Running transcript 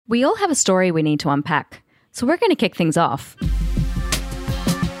We all have a story we need to unpack, so we're going to kick things off.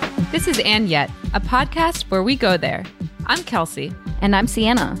 This is And Yet, a podcast where we go there. I'm Kelsey. And I'm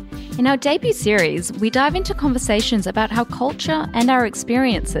Sienna. In our debut series, we dive into conversations about how culture and our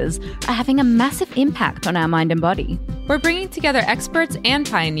experiences are having a massive impact on our mind and body. We're bringing together experts and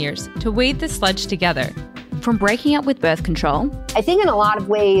pioneers to wade the sledge together. From breaking up with birth control. I think in a lot of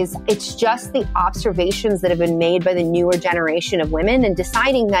ways, it's just the observations that have been made by the newer generation of women and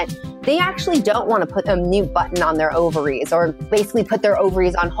deciding that they actually don't want to put a mute button on their ovaries or basically put their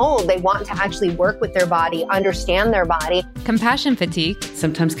ovaries on hold. They want to actually work with their body, understand their body. Compassion fatigue.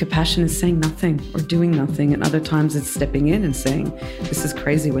 Sometimes compassion is saying nothing or doing nothing, and other times it's stepping in and saying, this is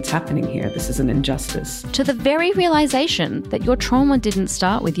crazy what's happening here. This is an injustice. To the very realization that your trauma didn't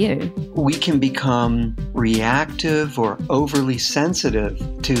start with you. We can become reactive or overly sensitive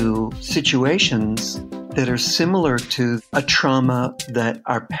to situations that are similar to a trauma that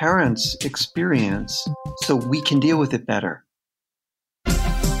our parents experience, so we can deal with it better.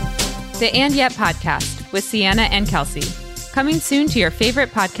 The And Yet podcast with Sienna and Kelsey. Coming soon to your favorite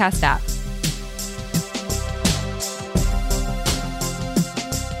podcast app.